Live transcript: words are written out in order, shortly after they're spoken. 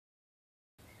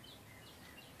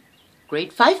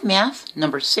Grade 5 Math,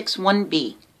 number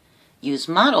 6-1B. Use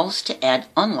models to add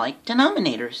unlike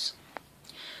denominators.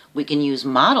 We can use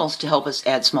models to help us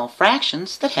add small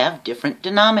fractions that have different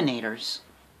denominators.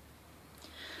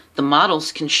 The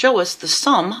models can show us the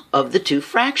sum of the two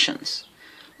fractions.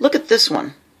 Look at this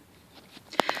one.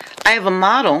 I have a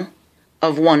model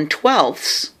of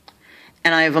 1/12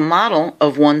 and I have a model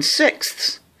of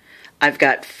 1/6. I've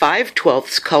got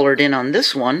 5/12 colored in on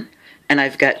this one, and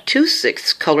I've got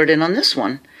 2/6 colored in on this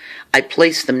one. I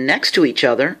place them next to each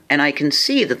other, and I can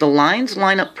see that the lines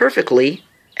line up perfectly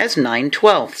as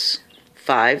 9/12.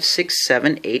 5, 6,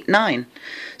 7, 8, 9.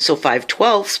 So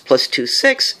 5/12 plus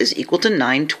 2/6 is equal to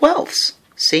 9/12.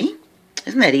 See?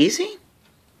 Isn't that easy?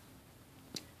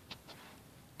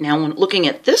 Now when looking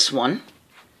at this one,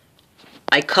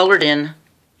 I colored in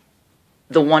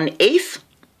the 1/8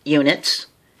 units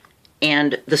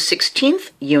and the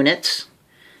 16th units.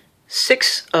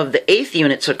 6 of the 1/8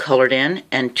 units are colored in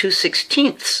and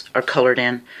 2/16 are colored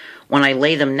in. When I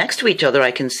lay them next to each other,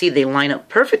 I can see they line up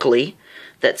perfectly,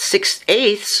 that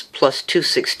 6/8 plus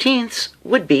 2/16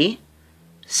 would be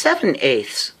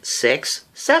 7/8. 6,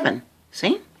 7.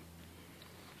 See?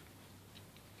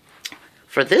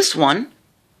 For this one,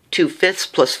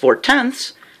 2/5 plus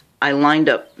 4/10, I lined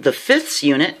up the 5ths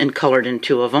unit and colored in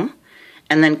 2 of them,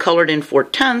 and then colored in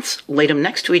 4/10, laid them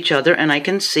next to each other, and I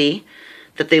can see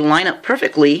that they line up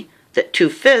perfectly, that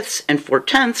 2/5 and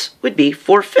 4/10 would be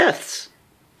 4/5.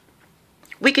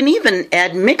 We can even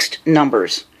add mixed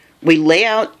numbers. We lay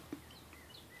out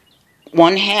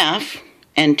 1/2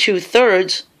 and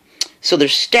 2/3, so they're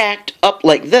stacked up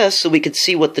like this so we could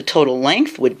see what the total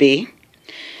length would be.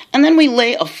 And then we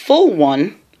lay a full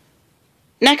one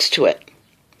next to it.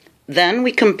 Then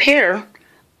we compare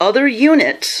other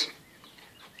units,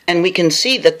 and we can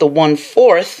see that the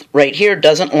 1/4 right here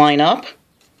doesn't line up.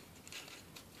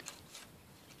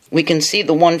 We can see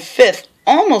the 1/5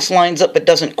 almost lines up but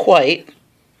doesn't quite.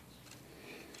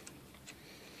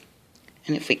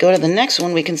 And if we go to the next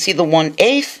one, we can see the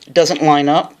 1/8 doesn't line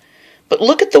up. But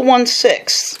look at the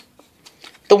 1/6.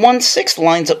 The 1/6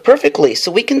 lines up perfectly, so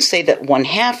we can say that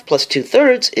 1/2 plus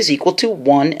 2/3 is equal to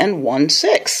 1 and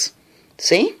 1/6.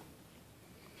 See?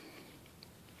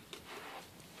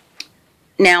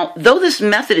 Now, though this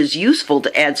method is useful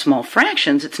to add small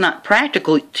fractions, it's not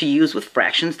practical to use with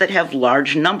fractions that have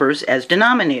large numbers as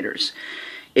denominators.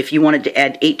 If you wanted to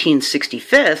add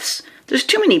 18/65, there's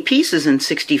too many pieces in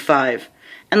 65,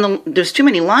 and there's too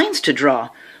many lines to draw.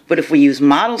 But if we use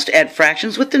models to add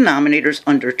fractions with denominators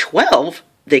under 12,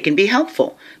 they can be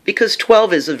helpful, because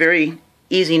 12 is a very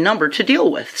easy number to deal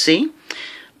with, see?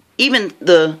 Even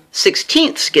the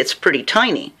 16ths gets pretty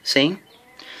tiny, see?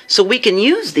 So we can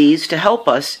use these to help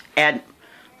us add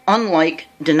unlike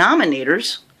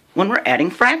denominators when we're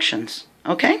adding fractions,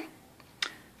 okay?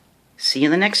 See you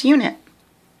in the next unit.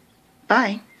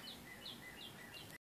 Bye.